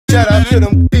Shout out to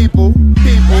them people.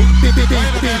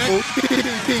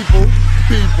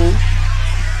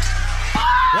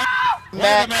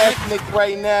 Mad ethnic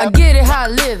right now. I get it how I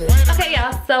live it. Okay,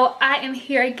 y'all, so I am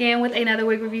here again with another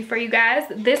wig review for you guys.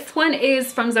 This one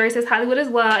is from Zury Says Hollywood as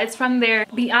well. It's from their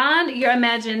Beyond Your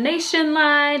Imagination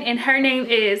line, and her name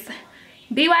is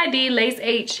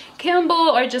BYD-LACE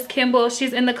Kimble, or just Kimble.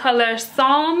 She's in the color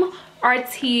Psalm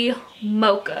RT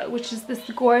Mocha, which is this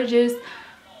gorgeous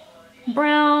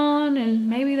brown, and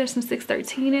maybe there's some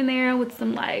 613 in there with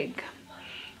some like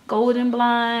golden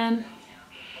blonde.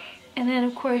 And then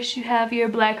of course you have your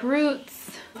black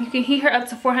roots. You can heat her up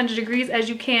to 400 degrees as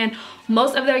you can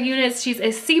most of their units. She's a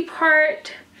C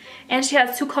part, and she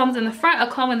has 2 combs in the front,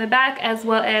 a comb in the back, as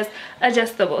well as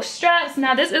adjustable straps.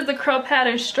 Now this is the curl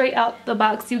pattern straight out the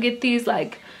box. You get these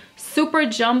like super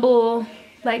jumbo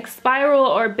like spiral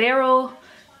or barrel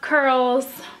curls.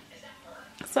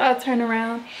 So I'll turn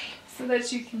around so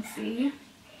that you can see.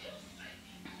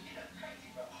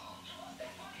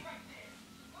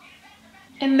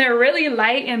 And they're really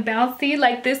light and bouncy.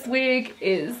 Like, this wig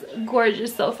is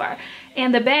gorgeous so far.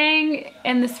 And the bang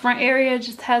in this front area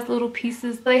just has little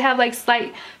pieces. They have like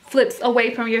slight flips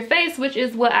away from your face, which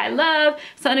is what I love.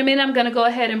 So in a minute I'm gonna go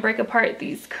ahead and break apart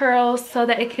these curls so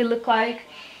that it can look like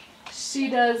she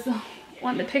does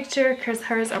on the picture, because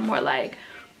hers are more like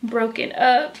broken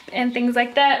up and things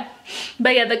like that.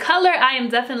 But yeah, the color I am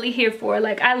definitely here for.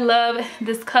 Like, I love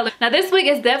this color. Now this wig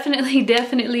is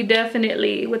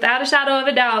definitely without a shadow of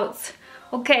a doubt,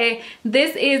 okay,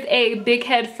 this is a big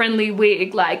head friendly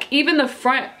wig. Like, even the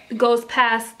front goes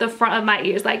past the front of my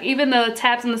ears. Like, even the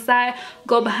tabs on the side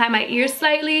go behind my ears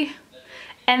slightly,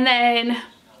 and then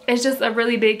it's just a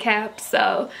really big cap.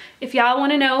 So if y'all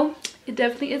want to know, it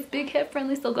definitely is big head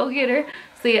friendly, so go get her.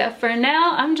 So yeah, for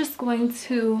now I'm just going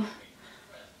to,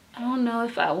 I don't know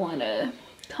if I want to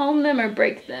comb them or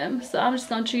break them, so I'm just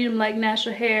going to treat them like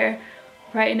natural hair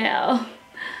right now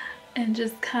and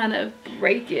just kind of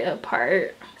break it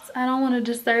apart. So I don't want to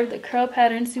disturb the curl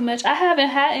pattern too much. I haven't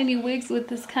had any wigs with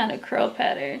this kind of curl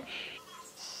pattern.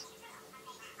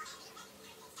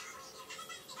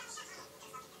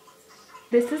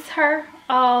 This is her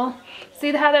all.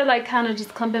 See how they're like kind of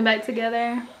just clumping back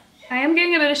together? I am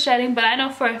getting a bit of shedding, but I know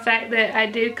for a fact that I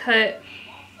did cut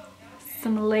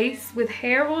some lace with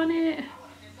hair on it.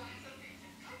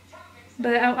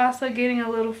 But I'm also getting a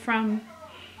little from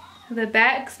the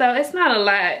back, so it's not a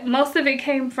lot. Most of it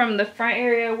came from the front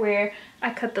area where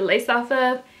I cut the lace off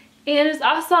of. And it's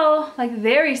also like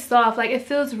very soft. Like, it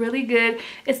feels really good.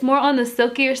 It's more on the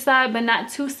silkier side, but not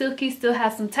too silky. Still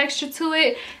has some texture to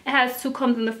it. It has 2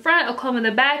 combs in the front, a comb in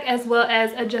the back, as well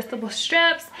as adjustable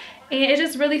straps. And it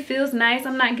just really feels nice.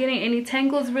 I'm not getting any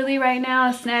tangles really right now,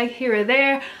 a snag here or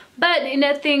there, but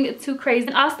nothing too crazy.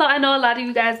 And also, I know a lot of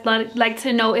you guys like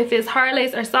to know if it's hard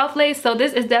lace or soft lace. So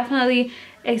this is definitely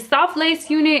a soft lace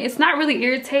unit. It's not really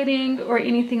irritating or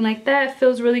anything like that. It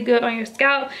feels really good on your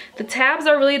scalp. The tabs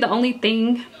are really the only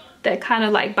thing that kind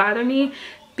of like bother me,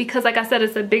 because like I said,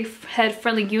 it's a big head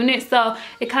friendly unit, so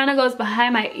it kind of goes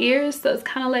behind my ears. So it's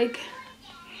kind of like,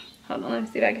 hold on, let me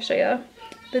see if I can show y'all.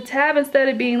 The tab, instead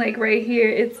of being like right here,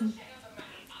 it's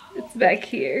back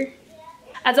here.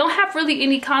 I don't have really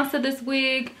any cons to this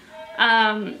wig.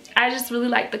 I just really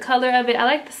like the color of it. I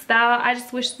like the style. I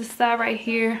just wish the style right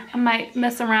here, I might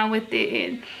mess around with it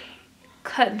and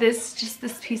cut this, just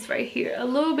this piece right here a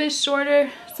little bit shorter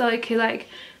so it could like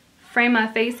frame my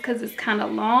face, because it's kind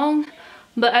of long.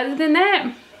 But other than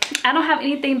that, I don't have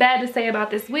anything bad to say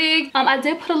about this wig. I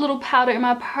did put a little powder in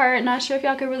my part. Not sure if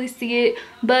y'all can really see it,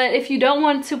 but if you don't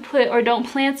want to put, or don't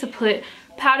plan to put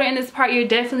powder in this part, you're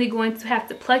definitely going to have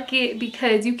to pluck it,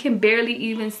 because you can barely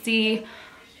even see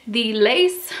the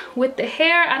lace with the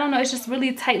hair. I don't know, it's just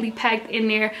really tightly packed in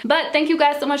there. But thank you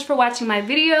guys so much for watching my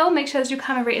video. Make sure that you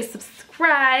comment, rate, and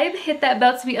subscribe. Hit that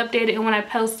bell to be updated when I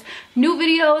post new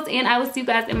videos, and I will see you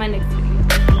guys in my next video.